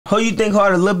Who you think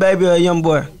harder, Lil Baby or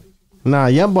YoungBoy? Nah,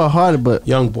 YoungBoy harder, but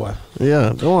YoungBoy.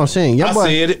 Yeah, that's what I'm saying. I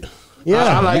said it.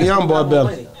 Yeah, I like YoungBoy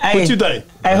better. Hey, what you think?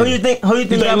 Hey, who you think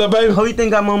got, Lil Baby? Who you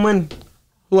think got more money?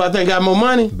 Who I think got more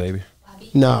money? Baby.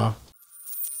 Nah.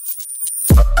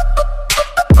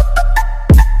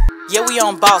 Yeah, we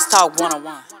on Boss Talk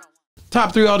 101.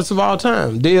 Top 3 artists of all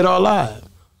time, dead or alive.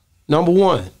 Number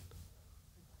 1.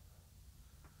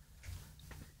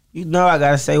 You know I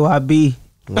gotta say YB.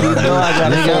 You know I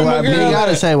gotta say YB. You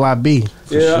gotta say YB.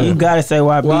 Yeah. You gotta say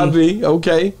YB. YB,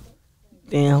 okay.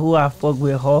 Then who I fuck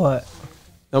with hard?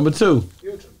 Number 2.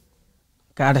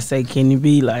 Gotta say Kenny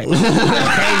B. Like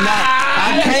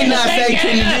I cannot say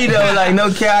Kenny B though. Like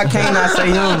no care, I cannot say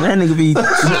him. That nigga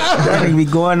be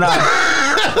going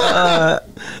off.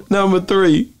 Number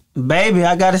 3. Baby,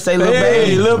 I gotta say Lil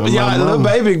Baby. Baby. Lil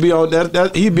Baby be on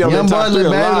that. He be on that top 3 Lil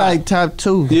a Baby lot. like top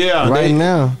 2. Yeah, right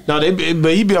now. No, but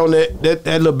he be on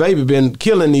that Lil Baby been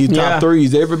killing these top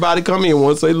 3s. Everybody come in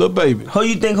want to say Lil Baby. Who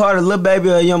you think harder, Lil Baby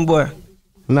or YoungBoy?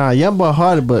 Nah, YoungBoy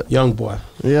harder, but YoungBoy.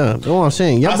 Yeah, that's what I'm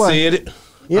saying. I said it.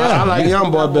 Yeah, I like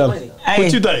YoungBoy better. Hey,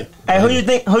 what you think? Hey, who you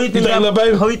think got, Lil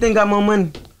Baby? Who you think got more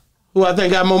money? Who I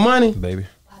think got more money? Baby.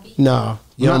 Nah,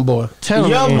 YoungBoy.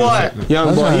 YoungBoy.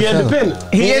 He independent.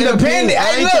 He independent. I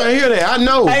Hey, ain't trying to hear that. I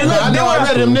know. Hey, look, I know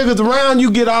already. Them niggas around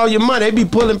you get all your money. They be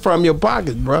pulling from your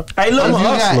pockets, bro. Hey, look,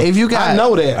 if you got, I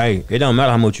know that. Hey, it don't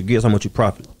matter how much you get, it's how much you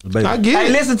profit. Baby. I get it.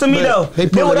 Hey, listen to me though. They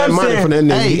pulling that money from that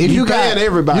nigga. Hey, if he you paying got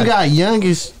everybody,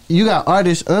 you got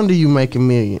artists under you making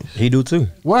millions. He do too.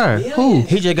 Where? Who?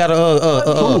 He just got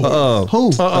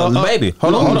Who? Baby.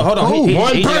 Hold on.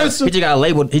 He just got a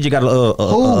label. He just got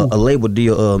a label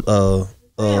deal.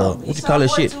 What you call that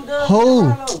shit?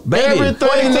 Who? Baby.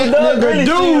 everything that nigga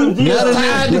do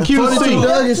tied to QC.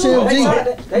 Doug and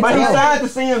CMG. But he signed to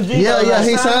CMG. Yeah,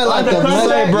 he signed like the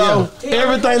money, bro.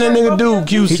 Everything that nigga do,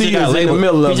 QC is in the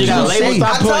middle of it. He just got label.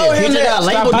 I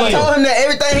told him that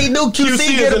everything he do, QC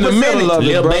get a in the middle percentage. of it,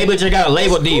 Lil bro. Baby just got a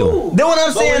label deal. That's what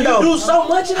I'm saying though. You do so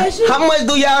much of that shit. How much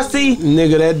do y'all see?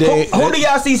 Nigga, that day. Who do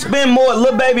y'all see spend more,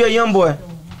 Lil Baby or YoungBoy?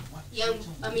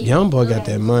 YoungBoy got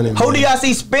that money. Who do y'all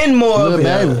see spend more? Lil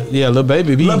Baby. Yeah, Lil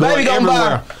Baby. Lil Baby gonna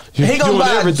buy. He gonna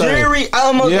buy jewelry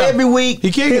almost every week.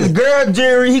 His girl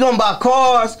jewelry. He gonna buy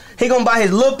cars. He gonna buy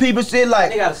his little people shit.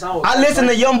 Like I listen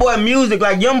to YoungBoy music.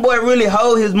 Like YoungBoy really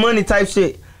hold his money type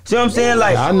shit. See what I'm saying?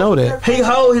 Like I know that he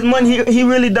hold his money. He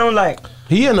really don't like.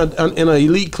 He in an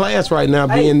elite class right now,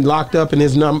 being locked up in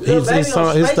his stuff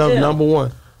number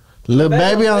 1. Lil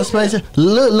Baby on Space.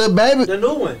 Lil Baby. The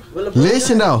new one.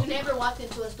 Listen though. You never walked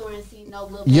into a store and seen no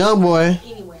Lil YoungBoy.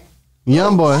 anywhere.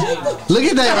 YoungBoy. Look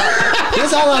at that.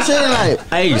 That's all I'm saying. Like,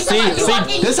 Hey, see,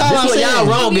 this all I'm what saying. y'all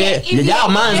wrong at. Y'all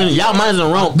minds in the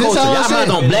wrong This culture. all I'm Y'all minds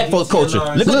saying. on black folks culture.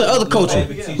 Look at the other culture.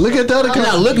 Look at the other. I'm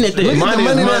not looking at this. Look at the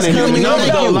money that's coming in. You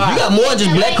got more than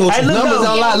just black culture. Numbers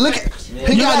don't lie. Look,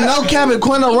 he got no Cabin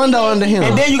Quinto Rondo under him.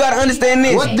 And then you gotta understand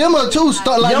this. What them are two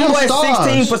stars? Like them YoungBoy stars.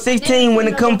 16 for 16 when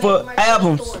it come for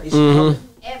albums.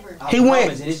 He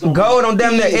went gold on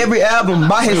damn near every album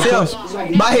by himself.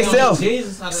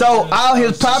 So all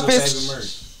his profits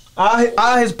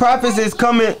is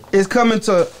coming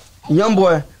to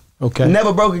YoungBoy. Okay.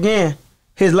 Never Broke Again.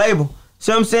 His label.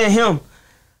 See what I'm saying? Him.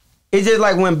 It's just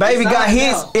like when Baby got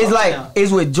hits,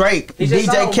 it's with Drake,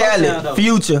 DJ Khaled,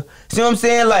 Future. See what I'm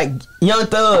saying? Like Young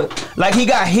Thug. Like he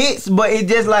got hits, but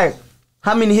it's just like,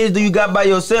 how many hits do you got by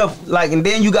yourself? Like, and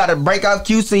then you gotta break out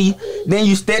QC. Then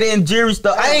you steady in jury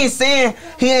stuff. I ain't saying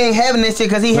he ain't having this shit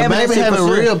because he having that shit for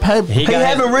sure. real paper. He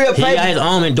having real paper. He got his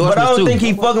own endorsement but I don't too. think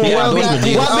he fucking with YB.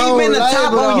 His YB own been the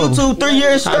top label, on YouTube 3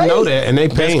 years straight. I know that, and they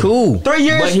paying. That's cool. 3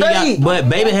 years but straight. But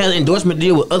Baby has an endorsement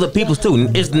deal with other people's too.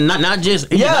 It's not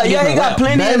just. He got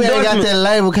plenty of Baby ain't got endorsements. that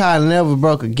label called Never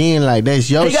Broke Again. Like that's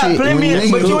your He got shit. plenty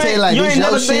of, but you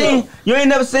ain't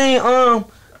never seen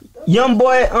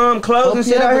YoungBoy clothes and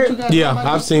shit out here. Yeah,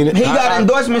 I've seen it. He got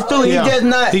endorsements too. He just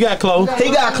not. He got clothes.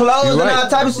 He got clothes and all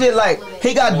type of shit. Like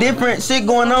he got different shit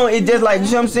going on. It just like, you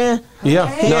know what I'm saying? Yeah.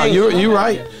 No, you're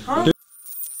right.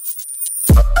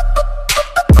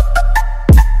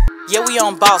 Yeah, we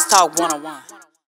on Boss Talk 101.